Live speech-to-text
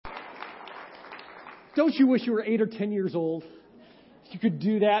Don't you wish you were 8 or 10 years old? You could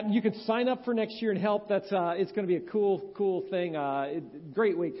do that. You could sign up for next year and help. That's it's going to be a cool thing.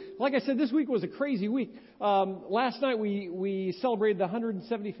 Great week. Like I said, this week was a crazy week. Last night we celebrated the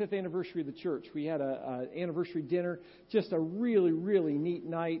 175th anniversary of the church. We had a anniversary dinner. Just a really neat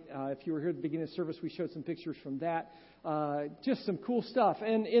night. If you were here at the beginning of the service, we showed some pictures from that. Just some cool stuff.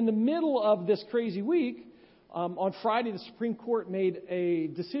 And in the middle of this crazy week, on Friday, the Supreme Court made a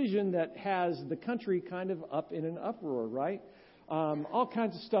decision that has the country kind of up in an uproar, right? All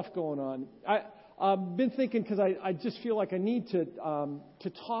kinds of stuff going on. I've been thinking, because I just feel like I need to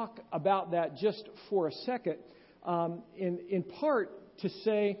talk about that just for a second, in part to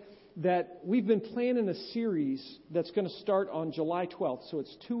say that we've been planning a series that's going to start on July 12th, so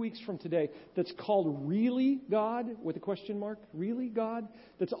it's 2 weeks from today, that's called Really God, with a question mark, Really God?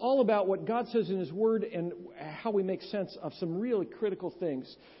 That's all about what God says in His Word and how we make sense of some really critical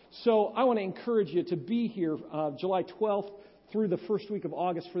things. So I want to encourage you to be here July 12th through the first week of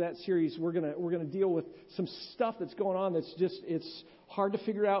August for that series. We're gonna deal with some stuff that's going on that's just, it's hard to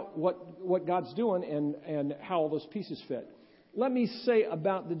figure out what God's doing and how all those pieces fit. Let me say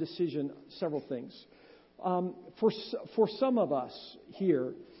about the decision several things. For some of us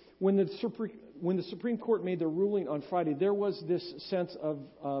here, when the Supreme Court made their ruling on Friday, there was this sense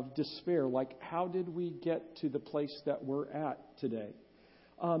of despair, like, how did we get to the place that we're at today?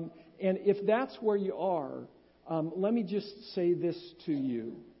 And if that's where you are, let me just say this to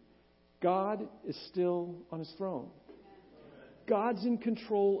you. God is still on His throne. God's in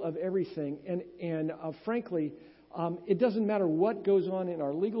control of everything. And frankly, it doesn't matter what goes on in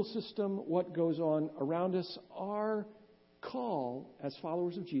our legal system, what goes on around us. Our call as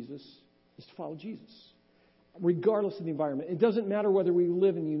followers of Jesus is to follow Jesus, regardless of the environment. It doesn't matter whether we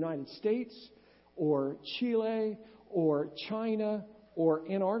live in the United States or Chile or China or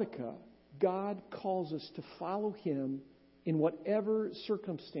Antarctica. God calls us to follow Him in whatever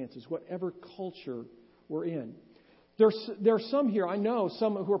circumstances, whatever culture we're in. There are some here, I know,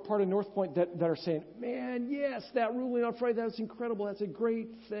 some who are part of North Point that are saying, man, yes, that ruling on Friday, that's incredible. That's a great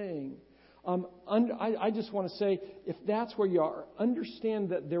thing. I just want to say, if that's where you are, understand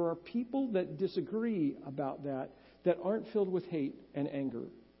that there are people that disagree about that aren't filled with hate and anger,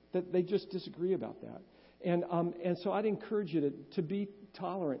 that they just disagree about that. And so I'd encourage you to be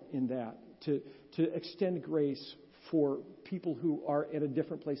tolerant in that, to extend grace for people who are at a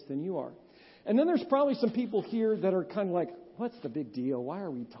different place than you are. And then there's probably some people here that are kind of like, what's the big deal? Why are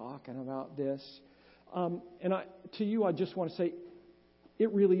we talking about this? To you, I just want to say,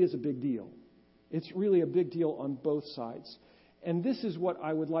 it really is a big deal. It's really a big deal on both sides. And this is what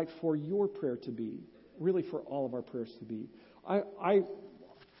I would like for your prayer to be, really for all of our prayers to be. I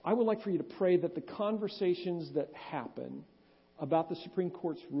would like for you to pray that the conversations that happen about the Supreme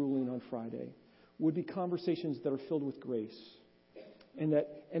Court's ruling on Friday would be conversations that are filled with grace. And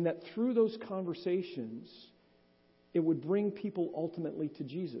that through those conversations, it would bring people ultimately to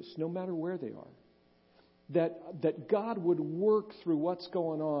Jesus, no matter where they are. That God would work through what's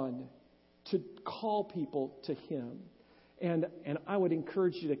going on to call people to Him. And I would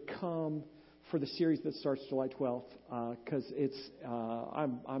encourage you to come for the series that starts July 12th, because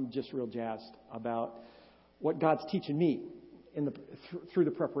I'm just real jazzed about what God's teaching me through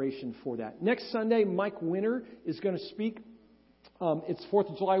the preparation for that. Next Sunday, Mike Winter is going to speak. It's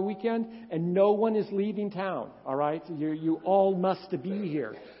 4th of July weekend, and no one is leaving town, all right? You all must be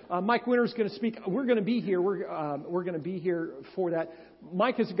here. Mike Winter is going to speak. We're going to be here. We're going to be here for that.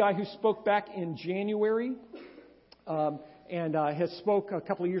 Mike is a guy who spoke back in January and has spoke a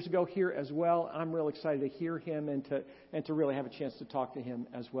couple of years ago here as well. I'm real excited to hear him and to really have a chance to talk to him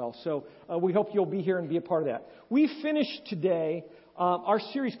as well. So we hope you'll be here and be a part of that. We finished today our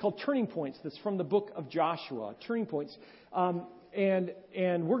series called Turning Points. That's from the book of Joshua, Turning Points. And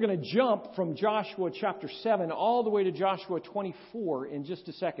we're going to jump from Joshua chapter 7 all the way to Joshua 24 in just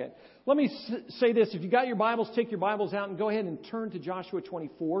a second. Let me say this. If you got your Bibles, take your Bibles out and go ahead and turn to Joshua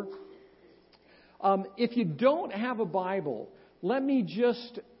 24. If you don't have a Bible, let me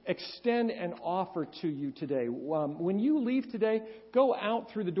just extend an offer to you today. When you leave today, go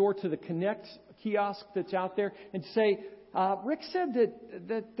out through the door to the Connect kiosk that's out there and say, Rick said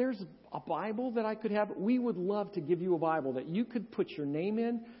that there's a Bible that I could have. We would love to give you a Bible that you could put your name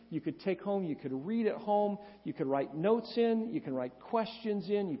in, you could take home, you could read at home, you could write notes in, you can write questions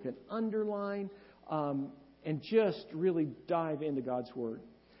in, you can underline, and just really dive into God's Word.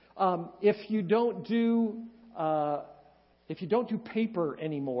 If you don't do paper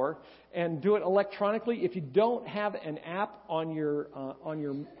anymore and do it electronically, if you don't have an app on your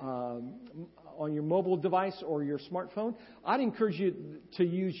on your mobile device or your smartphone, I'd encourage you to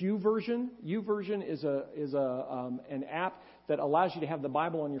use YouVersion. YouVersion is an app that allows you to have the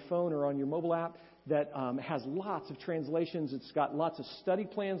Bible on your phone or on your mobile app that has lots of translations. It's got lots of study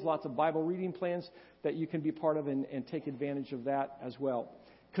plans, lots of Bible reading plans that you can be part of and take advantage of that as well.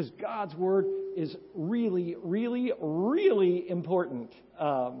 Because God's Word is really, really, really important.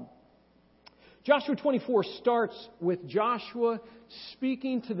 Joshua 24 starts with Joshua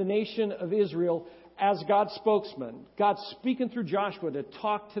speaking to the nation of Israel as God's spokesman. God's speaking through Joshua to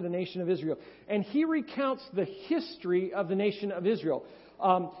talk to the nation of Israel. And he recounts the history of the nation of Israel.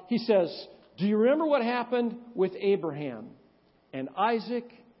 He says, do you remember what happened with Abraham and Isaac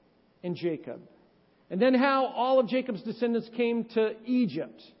and Jacob? And then how all of Jacob's descendants came to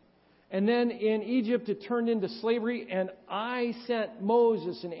Egypt. And then in Egypt it turned into slavery, and I sent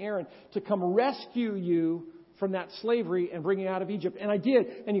Moses and Aaron to come rescue you from that slavery and bring you out of Egypt. And I did.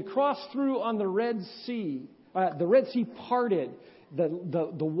 And you crossed through on the Red Sea. The Red Sea parted.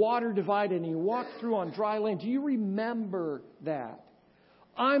 The water divided, and you walked through on dry land. Do you remember that?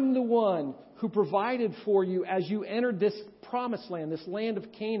 I'm the one who provided for you as you entered this promised land, this land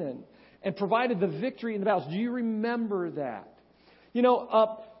of Canaan, and provided the victory in the battles. Do you remember that? You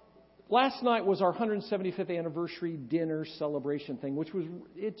know, last night was our 175th anniversary dinner celebration thing,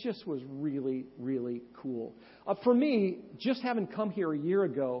 it just was really, really cool. For me, just having come here a year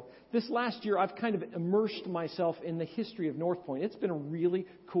ago, this last year I've kind of immersed myself in the history of North Point. It's been a really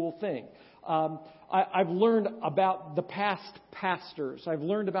cool thing. I've learned about the past pastors. I've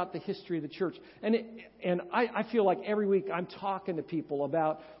learned about the history of the church. And I feel like every week I'm talking to people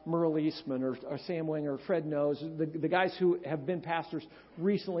about Merle Eastman or Sam Wenger or Fred Knows, the guys who have been pastors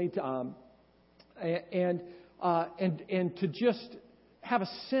recently, and to just have a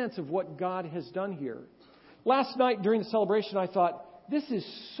sense of what God has done here. Last night during the celebration, I thought, this is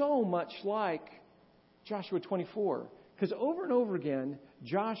so much like Joshua 24. Because over and over again,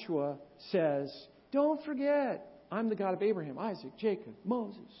 Joshua says, don't forget, I'm the God of Abraham, Isaac, Jacob,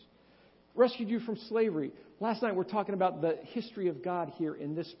 Moses. Rescued you from slavery. Last night we're talking about the history of God here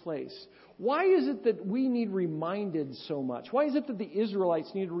in this place. Why is it that we need reminded so much? Why is it that the Israelites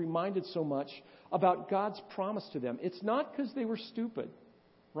needed reminded so much about God's promise to them? It's not because they were stupid,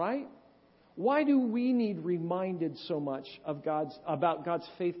 right? Why do we need reminded so much about God's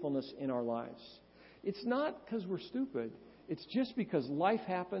faithfulness in our lives? It's not because we're stupid. It's just because life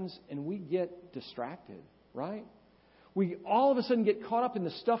happens and we get distracted, right? We all of a sudden get caught up in the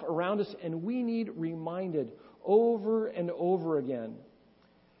stuff around us, and we need reminded over and over again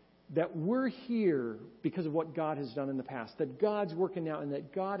that we're here because of what God has done in the past, that God's working now, and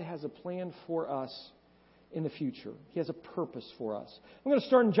that God has a plan for us in the future. He has a purpose for us. I'm going to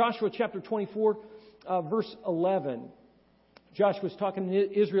start in Joshua chapter 24, verse 11. Joshua's talking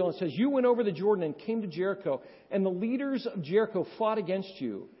to Israel and says, you went over the Jordan and came to Jericho, and the leaders of Jericho fought against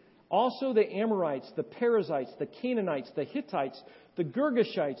you. Also the Amorites, the Perizzites, the Canaanites, the Hittites, the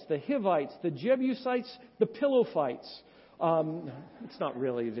Girgashites, the Hivites, the Jebusites, the Pilophites. It's not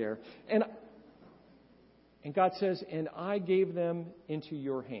really there. And God says, and I gave them into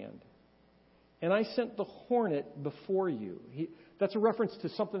your hand. And I sent the hornet before you. That's a reference to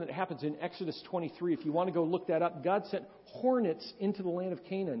something that happens in Exodus 23. If you want to go look that up, God sent hornets into the land of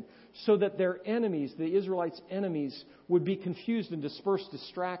Canaan so that their enemies, the Israelites' enemies, would be confused and dispersed,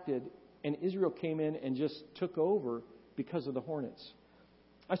 distracted, and Israel came in and just took over because of the hornets.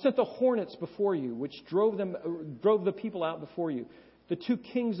 I sent the hornets before you, which drove the people out before you, the two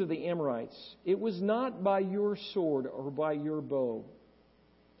kings of the Amorites. It was not by your sword or by your bow.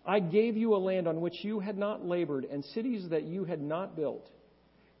 I gave you a land on which you had not labored, and cities that you had not built,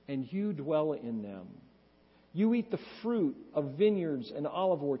 and you dwell in them. You eat the fruit of vineyards and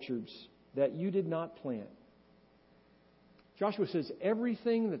olive orchards that you did not plant. Joshua says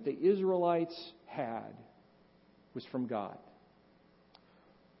everything that the Israelites had was from God.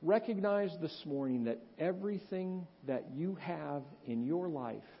 Recognize this morning that everything that you have in your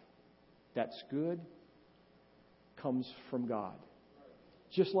life that's good comes from God.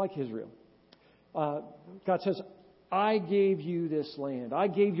 Just like Israel. God says, I gave you this land. I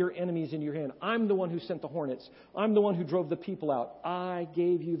gave your enemies in your hand. I'm the one who sent the hornets. I'm the one who drove the people out. I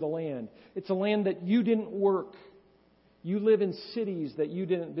gave you the land. It's a land that you didn't work. You live in cities that you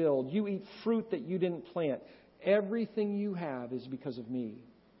didn't build. You eat fruit that you didn't plant. Everything you have is because of me.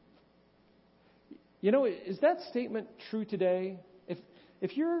 You know, is that statement true today?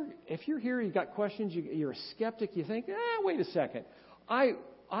 If you're here, you've got questions, you're a skeptic, you think, wait a second.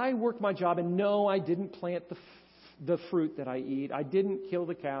 I worked my job, and no, I didn't plant the fruit that I eat. I didn't kill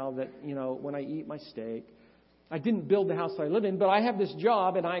the cow that, when I eat my steak. I didn't build the house that I live in, but I have this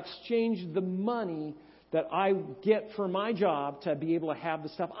job and I exchanged the money that I get for my job to be able to have the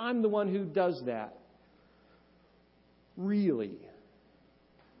stuff. I'm the one who does that. Really?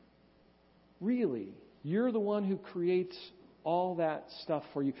 Really? You're the one who creates all that stuff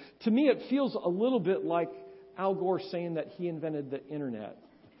for you. To me, it feels a little bit like Al Gore saying that he invented the internet.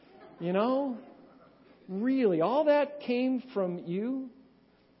 You know? Really? All that came from you?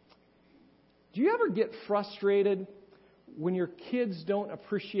 Do you ever get frustrated when your kids don't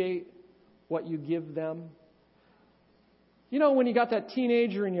appreciate what you give them? You know, when you got that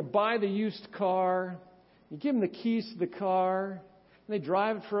teenager and you buy the used car, you give them the keys to the car, and they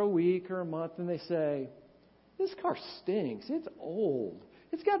drive it for a week or a month, and they say, "This car stinks. It's old.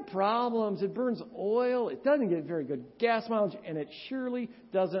 It's got problems. It burns oil. It doesn't get very good gas mileage, and it surely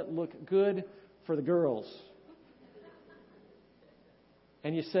doesn't look good for the girls."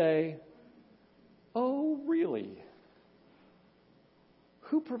 And you say, "Oh, really?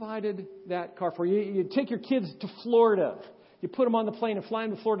 Who provided that car for you?" You take your kids to Florida. You put them on the plane and fly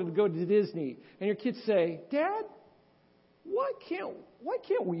them to Florida to go to Disney. And your kids say, "Dad, why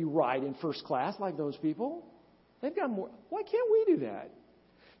can't we ride in first class like those people? They've got more. Why can't we do that?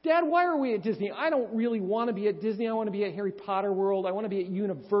 Dad, why are we at Disney? I don't really want to be at Disney. I want to be at Harry Potter World. I want to be at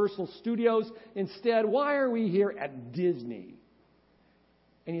Universal Studios instead. Why are we here at Disney?"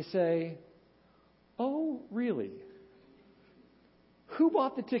 And you say, "Oh, really? Who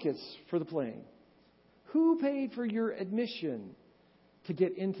bought the tickets for the plane? Who paid for your admission to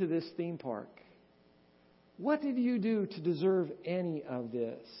get into this theme park? What did you do to deserve any of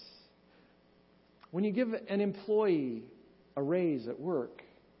this?" When you give an employee a raise at work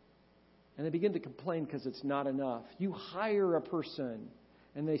and they begin to complain because it's not enough, you hire a person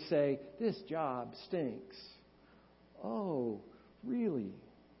and they say, "This job stinks." Oh, really?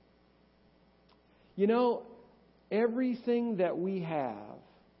 You know, everything that we have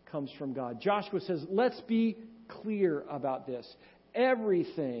comes from God. Joshua says, let's be clear about this.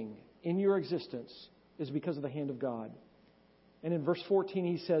 Everything in your existence is because of the hand of God. And in verse 14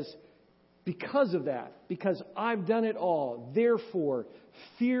 he says, because of that, because I've done it all, therefore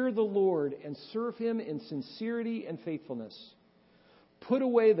fear the Lord and serve Him in sincerity and faithfulness. Put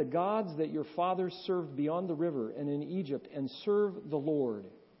away the gods that your fathers served beyond the river and in Egypt and serve the Lord.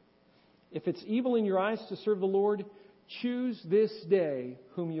 If it's evil in your eyes to serve the Lord, choose this day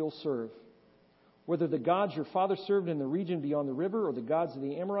whom you'll serve. Whether the gods your father served in the region beyond the river or the gods of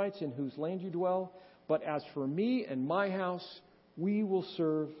the Amorites in whose land you dwell. But as for me and my house, we will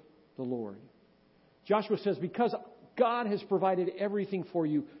serve the Lord. Joshua says, because God has provided everything for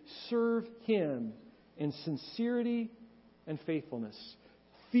you, serve Him in sincerity and faithfulness.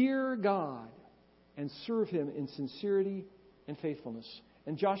 Fear God and serve Him in sincerity and faithfulness.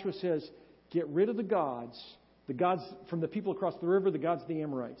 And Joshua says, get rid of the gods from the people across the river, the gods of the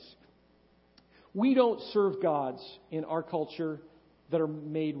Amorites. We don't serve gods in our culture that are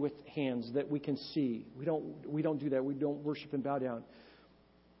made with hands that we can see. We don't do that. We don't worship and bow down.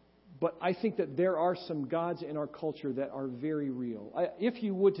 But I think that there are some gods in our culture that are very real. If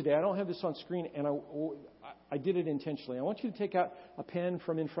you would today, I don't have this on screen, and I did it intentionally. I want you to take out a pen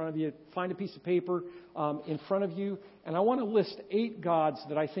from in front of you, find a piece of paper in front of you, and I want to list 8 gods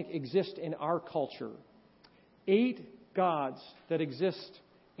that I think exist in our culture. 8 gods that exist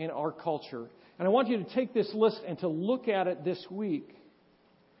in our culture. And I want you to take this list and to look at it this week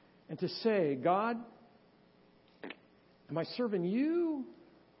and to say, God, am I serving you?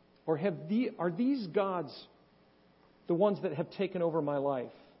 Or are these gods the ones that have taken over my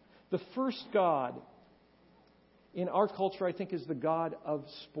life? The first god in our culture, I think, is the god of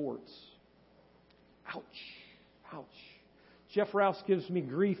sports. Ouch. Ouch. Jeff Rouse gives me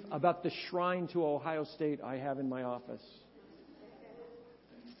grief about the shrine to Ohio State I have in my office.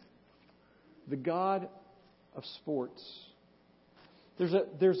 The god of sports.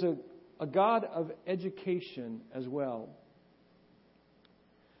 There's a god of education as well.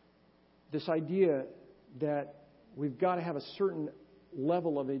 This idea that we've got to have a certain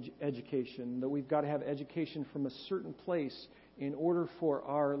level of education, that we've got to have education from a certain place in order for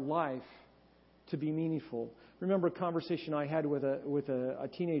our life to be meaningful. Remember a conversation I had with a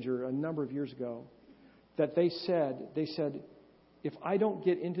teenager a number of years ago that they said, if I don't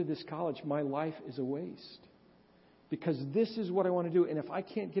get into this college, my life is a waste. Because this is what I want to do. And if I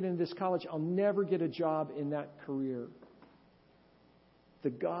can't get into this college, I'll never get a job in that career. The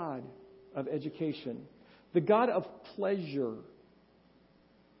God of education. The God of pleasure.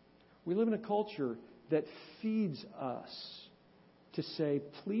 We live in a culture that feeds us to say,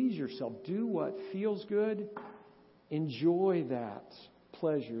 please yourself. Do what feels good. Enjoy that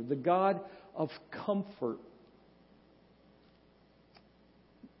pleasure. The God of comfort.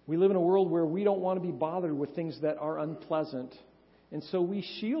 We live in a world where we don't want to be bothered with things that are unpleasant. And so we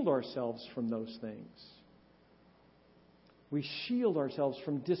shield ourselves from those things. We shield ourselves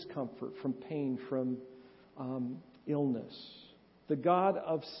from discomfort, from pain, from illness. The God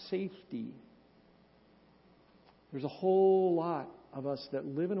of safety. There's a whole lot of us that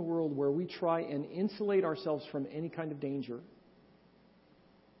live in a world where we try and insulate ourselves from any kind of danger.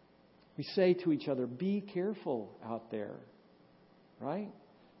 We say to each other, be careful out there. Right?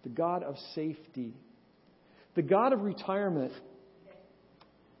 The God of safety. The God of retirement.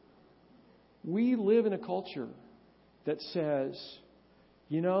 We live in a culture that says,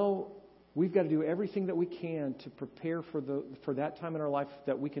 we've got to do everything that we can to prepare for that time in our life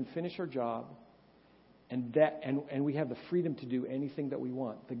that we can finish our job and we have the freedom to do anything that we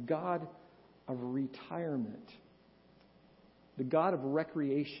want. The God of retirement. The God of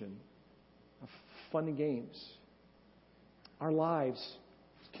recreation, of fun and games. Our lives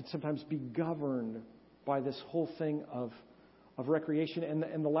can sometimes be governed by this whole thing of recreation.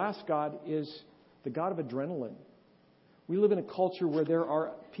 And the last God is the God of adrenaline. We live in a culture where there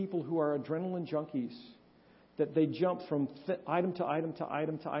are people who are adrenaline junkies, that they jump from item to item to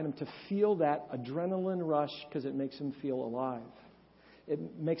item to item to feel that adrenaline rush because it makes them feel alive. It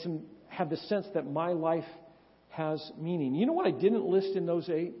makes them have the sense that my life has meaning. You know what I didn't list in those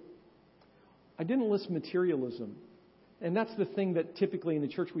 8? I didn't list materialism. And that's the thing that typically in the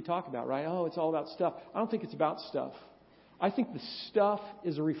church we talk about, right? Oh, it's all about stuff. I don't think it's about stuff. I think the stuff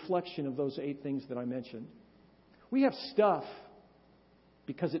is a reflection of those 8 things that I mentioned. We have stuff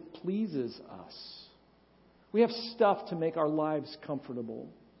because it pleases us. We have stuff to make our lives comfortable.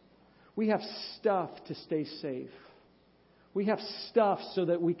 We have stuff to stay safe. We have stuff so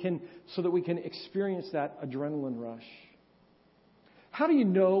that we can experience that adrenaline rush. How do you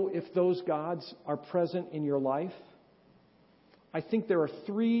know if those gods are present in your life? I think there are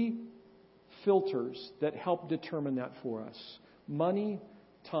 3 filters that help determine that for us. Money,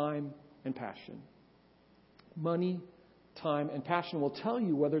 time, and passion. Money, time, and passion will tell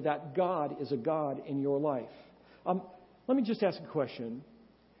you whether that God is a God in your life. Let me just ask a question.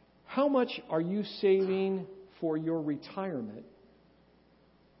 How much are you saving for your retirement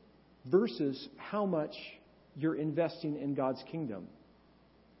versus how much you're investing in God's kingdom?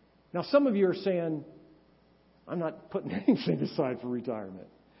 Now, some of you are saying, I'm not putting anything aside for retirement.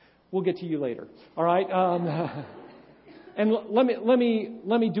 We'll get to you later. All right. And let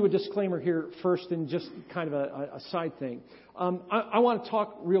me do a disclaimer here first, and just kind of a side thing. I want to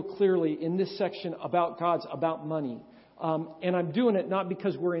talk real clearly in this section about money. And I'm doing it not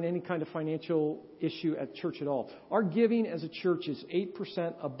because we're in any kind of financial issue at church at all. Our giving as a church is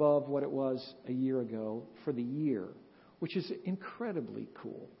 8% above what it was a year ago for the year, which is incredibly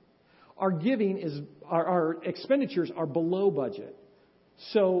cool. Our our expenditures are below budget.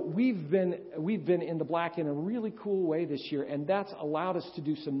 So we've been in the black in a really cool way this year, and that's allowed us to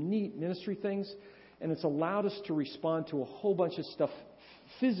do some neat ministry things, and it's allowed us to respond to a whole bunch of stuff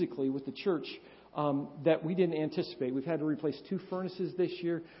physically with the church that we didn't anticipate. We've had to replace 2 furnaces this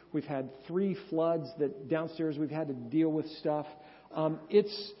year. We've had 3 floods that downstairs we've had to deal with stuff.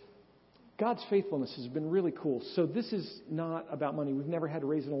 God's faithfulness has been really cool. So this is not about money. We've never had to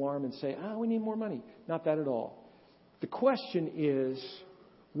raise an alarm and say, we need more money. Not that at all. The question is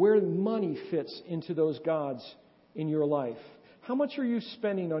where money fits into those gods in your life. How much are you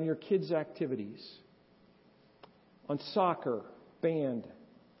spending on your kids' activities? On soccer, band,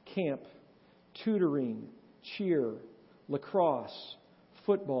 camp, tutoring, cheer, lacrosse,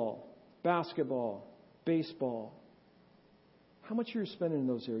 football, basketball, baseball. How much are you spending in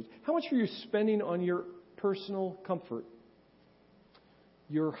those areas? How much are you spending on your personal comfort?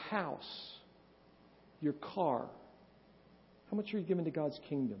 Your house, your car. How much are you giving to God's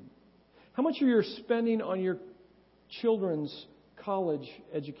kingdom? How much are you spending on your children's college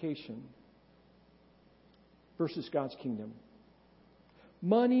education versus God's kingdom?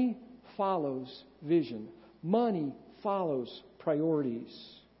 Money follows vision. Money follows priorities.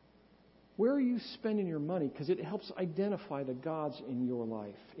 Where are you spending your money? Because it helps identify the gods in your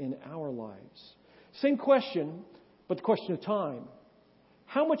life, in our lives. Same question, but the question of time.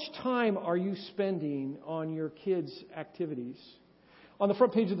 How much time are you spending on your kids' activities? On the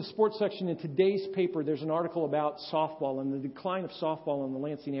front page of the sports section in today's paper, there's an article about softball and the decline of softball in the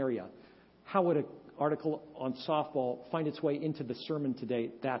Lansing area. How would an article on softball find its way into the sermon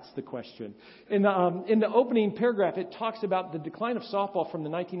today? That's the question. In the opening paragraph, it talks about the decline of softball from the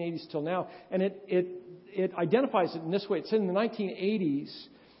 1980s till now, and it identifies it in this way. It said in the 1980s,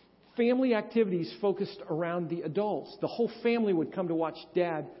 family activities focused around the adults. The whole family would come to watch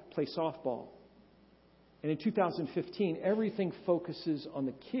Dad play softball. And in 2015, everything focuses on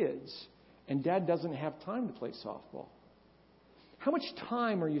the kids, and Dad doesn't have time to play softball. How much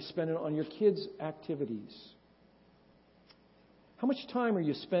time are you spending on your kids' activities? How much time are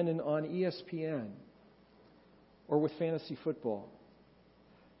you spending on ESPN or with fantasy football?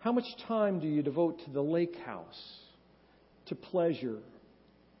 How much time do you devote to the lake house, to pleasure,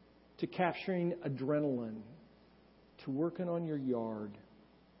 to capturing adrenaline, to working on your yard?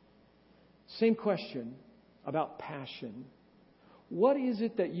 Same question about passion. What is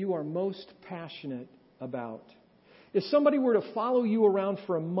it that you are most passionate about? If somebody were to follow you around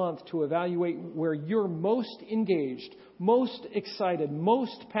for a month to evaluate where you're most engaged, most excited,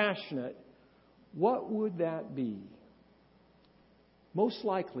 most passionate, what would that be? Most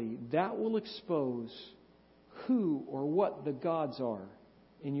likely, that will expose who or what the gods are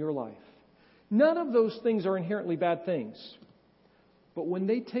in your life. None of those things are inherently bad things. But when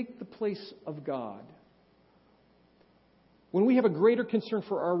they take the place of God, when we have a greater concern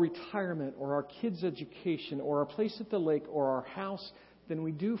for our retirement or our kids' education or our place at the lake or our house than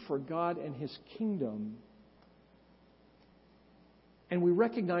we do for God and His kingdom, and we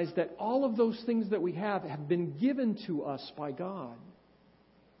recognize that all of those things that we have been given to us by God,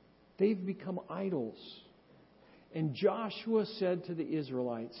 they've become idols. And Joshua said to the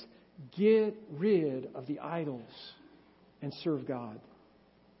Israelites, get rid of the idols and serve God.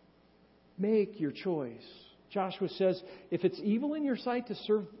 Make your choice. Joshua says, if it's evil in your sight to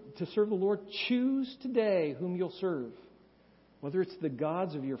serve the Lord, choose today whom you'll serve. Whether it's the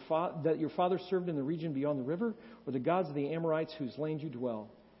gods of that your father served in the region beyond the river, or the gods of the Amorites whose land you dwell.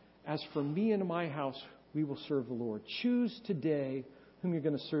 As for me and my house, we will serve the Lord. Choose today whom you're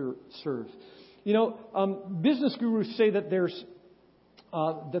going to serve. You know, business gurus say that there's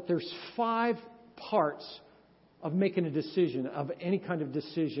 5 parts of making a decision, of any kind of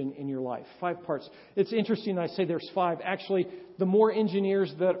decision in your life. 5 parts. It's interesting I say there's 5. Actually, the more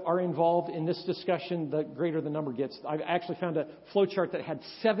engineers that are involved in this discussion, the greater the number gets. I've actually found a flowchart that had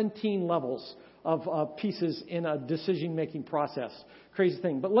 17 levels of pieces in a decision-making process. Crazy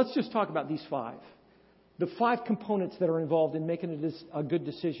thing. But let's just talk about these 5. The 5 components that are involved in making a good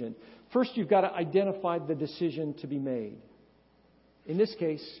decision. First, you've got to identify the decision to be made. In this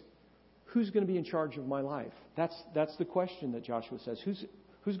case, who's going to be in charge of my life? That's the question that Joshua says.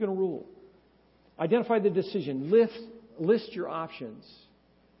 Who's going to rule? Identify the decision. List your options.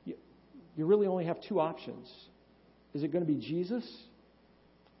 You really only have 2 options. Is it going to be Jesus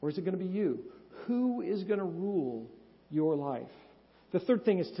or is it going to be you? Who is going to rule your life? The third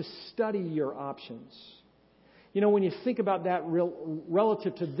thing is to study your options. You know, when you think about that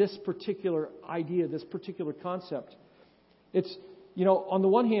relative to this particular idea, this particular concept, it's, you know, on the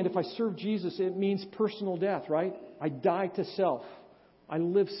one hand, if I serve Jesus, it means personal death, right? I die to self. I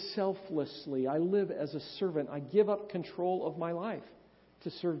live selflessly. I live as a servant. I give up control of my life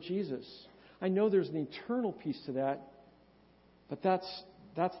to serve Jesus. I know there's an eternal piece to that, but that's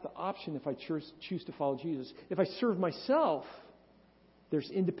the option if I choose to follow Jesus. If I serve myself, there's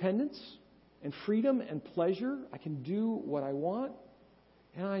independence and freedom and pleasure. I can do what I want.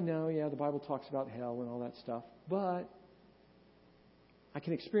 And I know, the Bible talks about hell and all that stuff, but I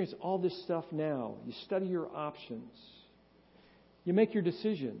can experience all this stuff now. You study your options. You make your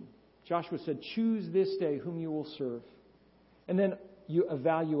decision. Joshua said, choose this day whom you will serve. And then you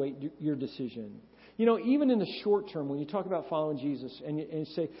evaluate your decision. You know, even in the short term, when you talk about following Jesus and you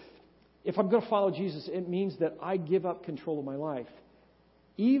say, if I'm going to follow Jesus, it means that I give up control of my life.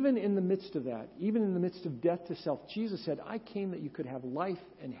 Even in the midst of that, even in the midst of death to self, Jesus said, I came that you could have life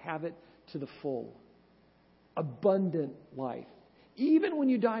and have it to the full. Abundant life. Even when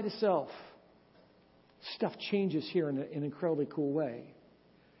you die to self, stuff changes here in an incredibly cool way.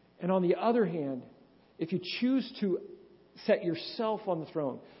 And on the other hand, if you choose to set yourself on the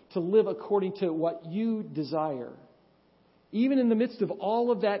throne, to live according to what you desire, even in the midst of all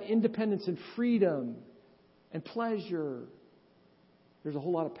of that independence and freedom and pleasure, there's a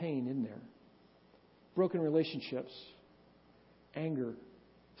whole lot of pain in there. Broken relationships, anger,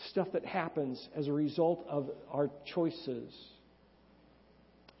 stuff that happens as a result of our choices.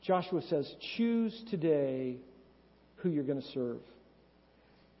 Joshua says, choose today who you're going to serve.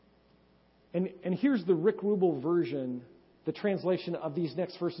 And here's the Rick Rubel version, the translation of these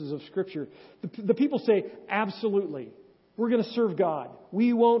next verses of Scripture. The people say, absolutely, we're going to serve God.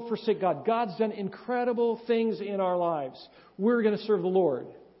 We won't forsake God. God's done incredible things in our lives. We're going to serve the Lord.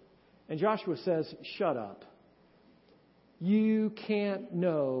 And Joshua says, shut up. You can't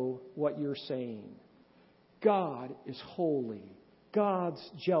know what you're saying. God is holy. God's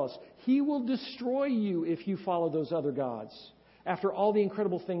jealous. He will destroy you if you follow those other gods after all the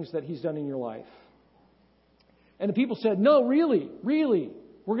incredible things that He's done in your life. And the people said, no, really,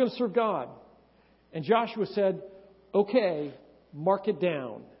 we're going to serve God. And Joshua said, okay, mark it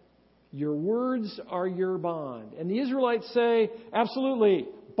down. Your words are your bond. And the Israelites say, absolutely,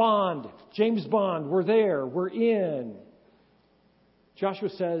 bond, James Bond, we're there, we're in. Joshua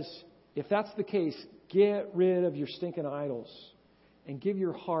says, if that's the case, get rid of your stinking idols and give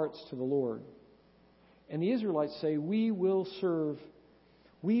your hearts to the Lord. And the Israelites say, we will serve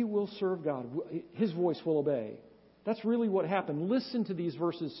God. His voice will obey. That's really what happened. Listen to these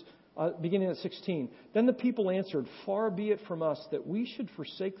verses beginning at 16. Then the people answered, far be it from us that we should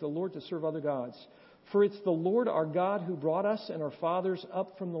forsake the Lord to serve other gods. For it's the Lord our God who brought us and our fathers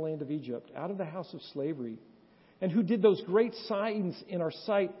up from the land of Egypt, out of the house of slavery, and who did those great signs in our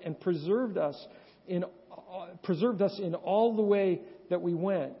sight and preserved us in all the way that we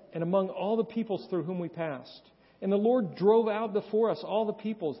went, and among all the peoples through whom we passed. And the Lord drove out before us all the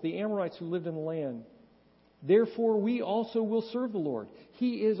peoples, the Amorites who lived in the land. Therefore we also will serve the Lord.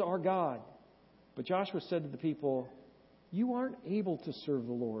 He is our God. But Joshua said to the people, you aren't able to serve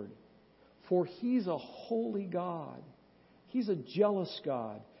the Lord, for He's a holy God. He's a jealous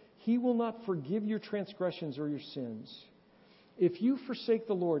God. He will not forgive your transgressions or your sins. If you forsake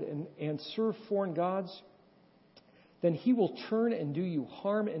the Lord and serve foreign gods, then He will turn and do you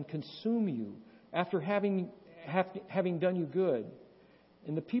harm and consume you after having done you good.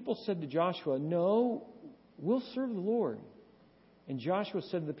 And the people said to Joshua, no, we'll serve the Lord. And Joshua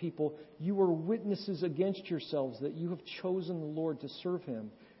said to the people, you are witnesses against yourselves that you have chosen the Lord to serve Him.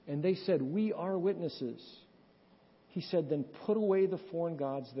 And they said, we are witnesses. He said, then put away the foreign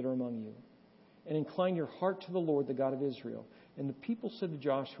gods that are among you and incline your heart to the Lord, the God of Israel. And the people said to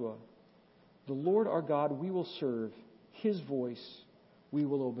Joshua, the Lord our God we will serve. His voice we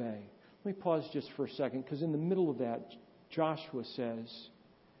will obey. Let me pause just for a second, because in the middle of that, Joshua says,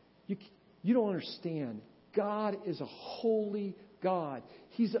 you don't understand. God is a holy God.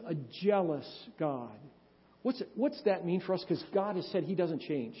 He's a jealous God. What's that mean for us? Because God has said He doesn't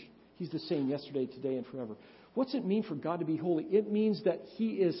change. He's the same yesterday, today, and forever. What's it mean for God to be holy? It means that He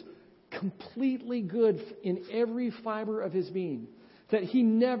is completely good in every fiber of His being. That He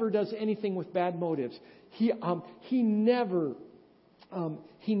never does anything with bad motives. He never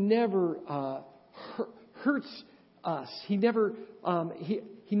hurts us. He never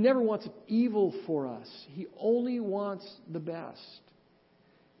wants evil for us. He only wants the best.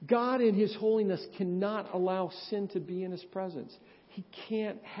 God in His holiness cannot allow sin to be in His presence. He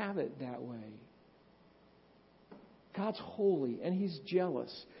can't have it that way. God's holy and He's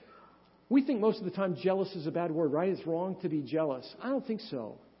jealous. We think most of the time jealous is a bad word, right? It's wrong to be jealous. I don't think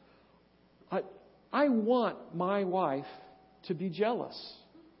so. I want my wife to be jealous.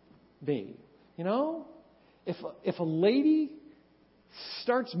 Me. You know? If a lady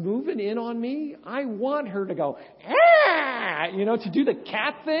starts moving in on me, I want her to go, ah! To do the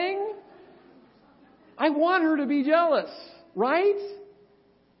cat thing. I want her to be jealous. Right?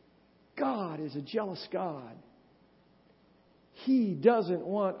 God is a jealous God. He doesn't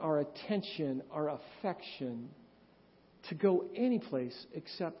want our attention, our affection to go anyplace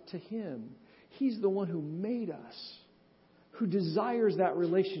except to Him. He's the one who made us, who desires that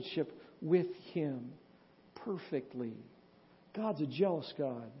relationship with Him perfectly. God's a jealous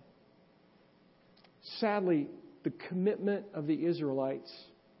God. Sadly, the commitment of the Israelites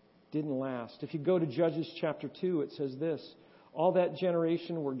didn't last. If you go to Judges chapter 2, it says this, all that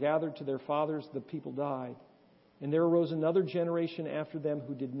generation were gathered to their fathers, the people died. And there arose another generation after them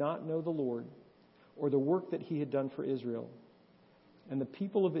who did not know the Lord or the work that He had done for Israel. And the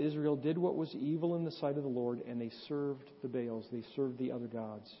people of Israel did what was evil in the sight of the Lord, and they served the Baals. They served the other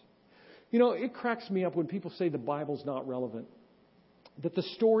gods. It cracks me up when people say the Bible's not relevant. That the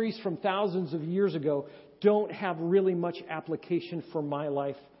stories from thousands of years ago don't have really much application for my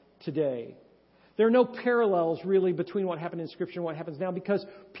life today. There are no parallels really between what happened in Scripture and what happens now, because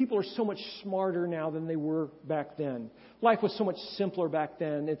people are so much smarter now than they were back then. Life was so much simpler back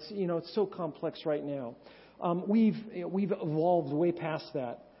then. It's so complex right now. We've evolved way past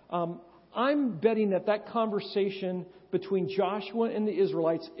that. I'm betting that conversation between Joshua and the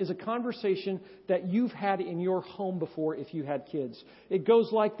Israelites is a conversation that you've had in your home before if you had kids. It goes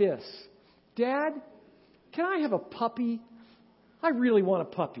like this. Dad, can I have a puppy? I really want a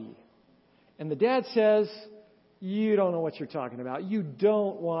puppy. And the dad says, you don't know what you're talking about. You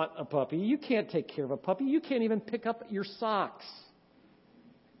don't want a puppy. You can't take care of a puppy. You can't even pick up your socks.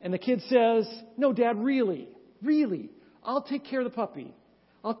 And the kid says, no, Dad, really, I'll take care of the puppy.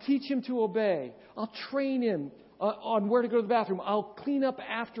 I'll teach him to obey. I'll train him on where to go to the bathroom. I'll clean up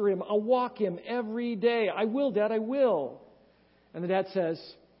after him. I'll walk him every day. I will, Dad, I will. And the dad says,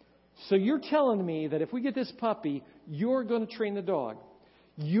 So you're telling me that if we get this puppy, you're going to train the dog.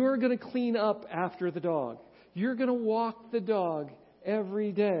 You're going to clean up after the dog. You're going to walk the dog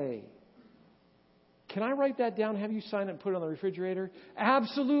every day. Can I write that down, have you sign it and put it on the refrigerator?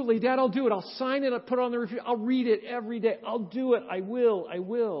 Absolutely, Dad, I'll do it. I'll sign it, I'll put it on the refrigerator. I'll read it every day. I'll do it. I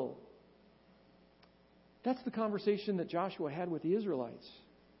will. That's the conversation that Joshua had with the Israelites.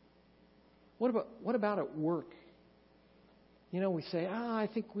 What about at work? We say, I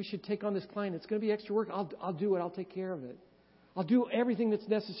think we should take on this client. It's going to be extra work. I'll do it. I'll take care of it. I'll do everything that's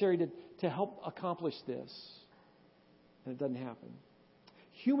necessary to help accomplish this. And it doesn't happen.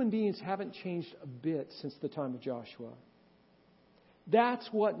 Human beings haven't changed a bit since the time of Joshua. That's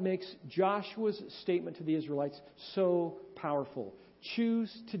what makes Joshua's statement to the Israelites so powerful.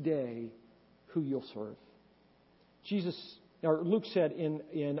 Choose today who you'll serve. Luke said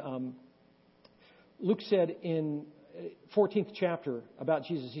in 14th chapter about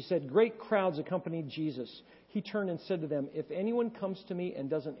Jesus, he said, great crowds accompanied Jesus. He turned and said to them, if anyone comes to me and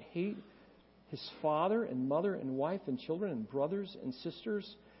doesn't hate his father and mother and wife and children and brothers and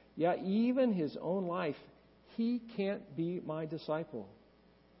sisters, even his own life, he can't be my disciple.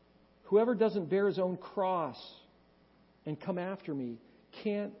 Whoever doesn't bear his own cross and come after me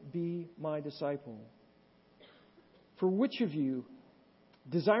can't be my disciple. For which of you,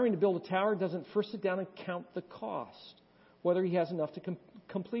 desiring to build a tower, doesn't first sit down and count the cost, whether he has enough to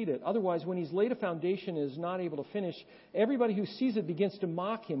complete it? Otherwise, when he's laid a foundation and is not able to finish, everybody who sees it begins to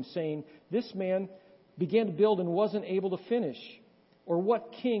mock him, saying, this man began to build and wasn't able to finish. Or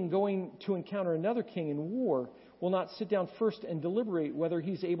what king going to encounter another king in war will not sit down first and deliberate whether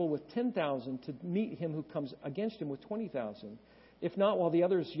he's able with 10,000 to meet him who comes against him with 20,000? If not, while the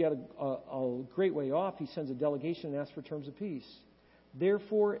other is yet a great way off, he sends a delegation and asks for terms of peace.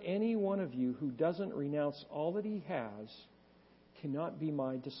 Therefore, any one of you who doesn't renounce all that he has cannot be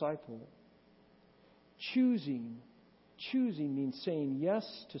my disciple. Choosing means saying yes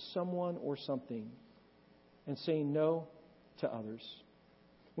to someone or something and saying no to others.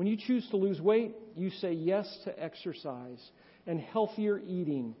 When you choose to lose weight, you say yes to exercise and healthier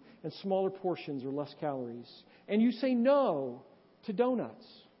eating and smaller portions or less calories. And you say no to donuts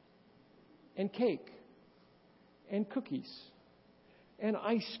and cake and cookies and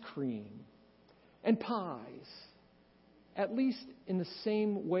ice cream and pies, at least in the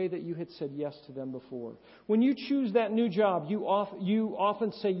same way that you had said yes to them before. When you choose that new job, you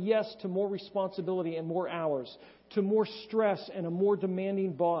often say yes to more responsibility and more hours, to more stress and a more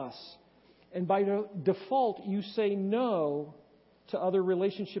demanding boss. And by default, you say no to other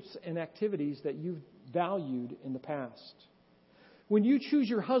relationships and activities that you've valued in the past. When you choose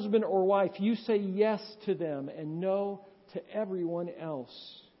your husband or wife, you say yes to them and no to everyone else.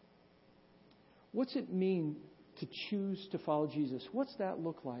 What's it mean to choose to follow Jesus? What's that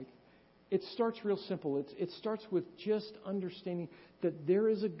look like? It starts real simple. It starts with just understanding that there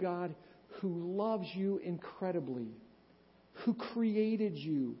is a God who loves you incredibly, who created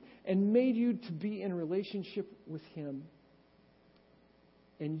you and made you to be in relationship with Him.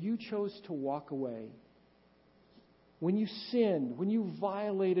 And you chose to walk away. When you sinned, when you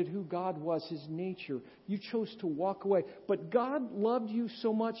violated who God was, His nature, you chose to walk away. But God loved you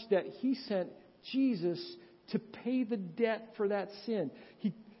so much that He sent Jesus to pay the debt for that sin.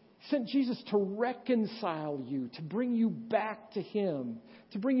 He sent Jesus to reconcile you, to bring you back to Him,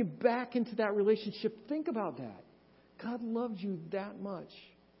 to bring you back into that relationship. Think about that. God loved you that much.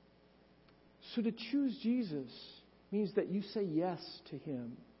 So to choose Jesus means that you say yes to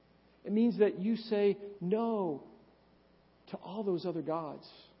Him. It means that you say no to all those other gods.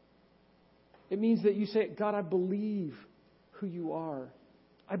 It means that you say, God, I believe who you are.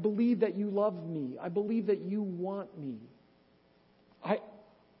 I believe that you love me. I believe that you want me.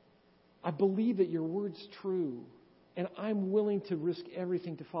 I believe that your word's true. And I'm willing to risk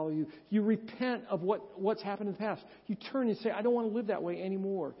everything to follow you. You repent of what's happened in the past. You turn and say, I don't want to live that way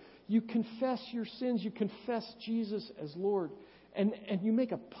anymore. You confess your sins. You confess Jesus as Lord. And you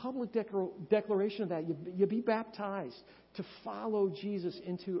make a public declaration of that. You be baptized to follow Jesus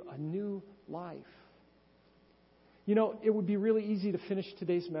into a new life. You know, it would be really easy to finish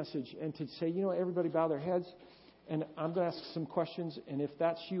today's message and to say, everybody bow their heads. And I'm going to ask some questions. And if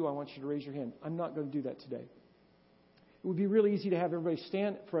that's you, I want you to raise your hand. I'm not going to do that today. It would be really easy to have everybody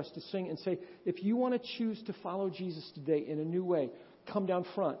stand for us to sing and say, if you want to choose to follow Jesus today in a new way, come down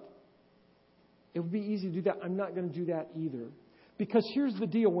front. It would be easy to do that. I'm not going to do that either. Because here's the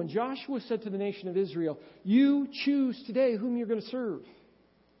deal. When Joshua said to the nation of Israel, you choose today whom you're going to serve.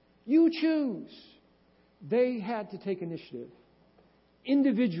 You choose. They had to take initiative.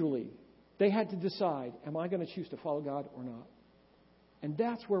 Individually, they had to decide, am I going to choose to follow God or not? And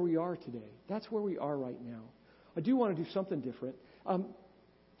that's where we are today. That's where we are right now. I do want to do something different.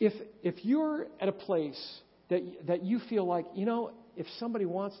 If you're at a place that you feel like, if somebody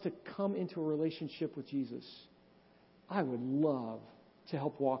wants to come into a relationship with Jesus, I would love to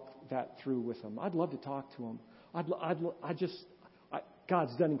help walk that through with them. I'd love to talk to them.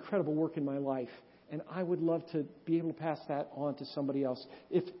 God's done incredible work in my life, and I would love to be able to pass that on to somebody else.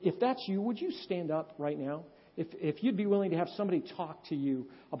 If that's you, would you stand up right now? If you'd be willing to have somebody talk to you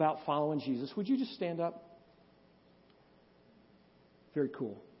about following Jesus, would you just stand up? Very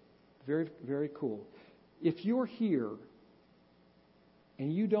cool. Very, very cool. If you're here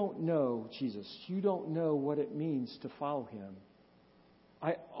and you don't know Jesus, you don't know what it means to follow Him,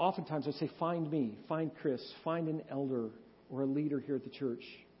 oftentimes I say, find me, find Chris, find an elder or a leader here at the church.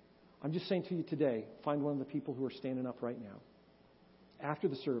 I'm just saying to you today, find one of the people who are standing up right now. After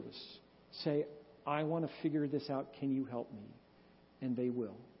the service, say, I want to figure this out. Can you help me? And they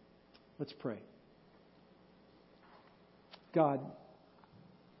will. Let's pray. God,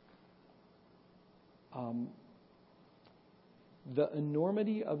 the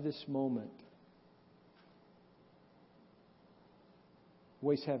enormity of this moment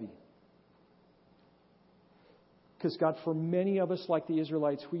weighs heavy. Because, God, for many of us, like the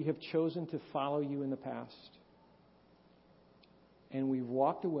Israelites, we have chosen to follow you in the past. And we've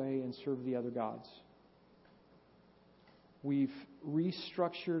walked away and served the other gods. We've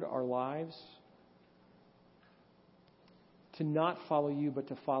restructured our lives to not follow you, but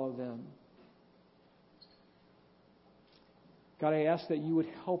to follow them. God, I ask that you would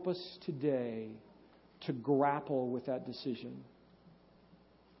help us today to grapple with that decision,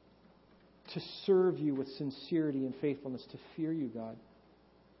 to serve you with sincerity and faithfulness, to fear you, God,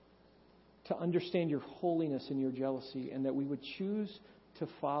 to understand your holiness and your jealousy, and that we would choose to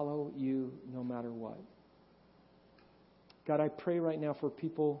follow you no matter what. God, I pray right now for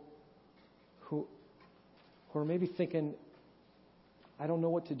people who are maybe thinking, I don't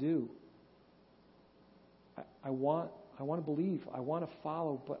know what to do. I want to believe. I want to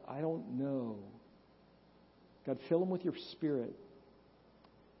follow, but I don't know. God, fill them with your Spirit.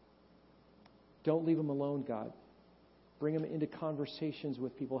 Don't leave them alone, God. Bring them into conversations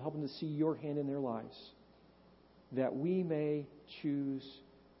with people. Help them to see your hand in their lives. That we may choose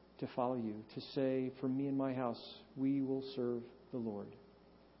to follow you. To say, for me and my house, we will serve the Lord.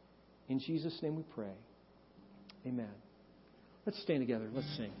 In Jesus' name we pray. Amen. Let's stand together.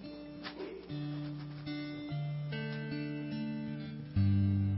 Let's sing.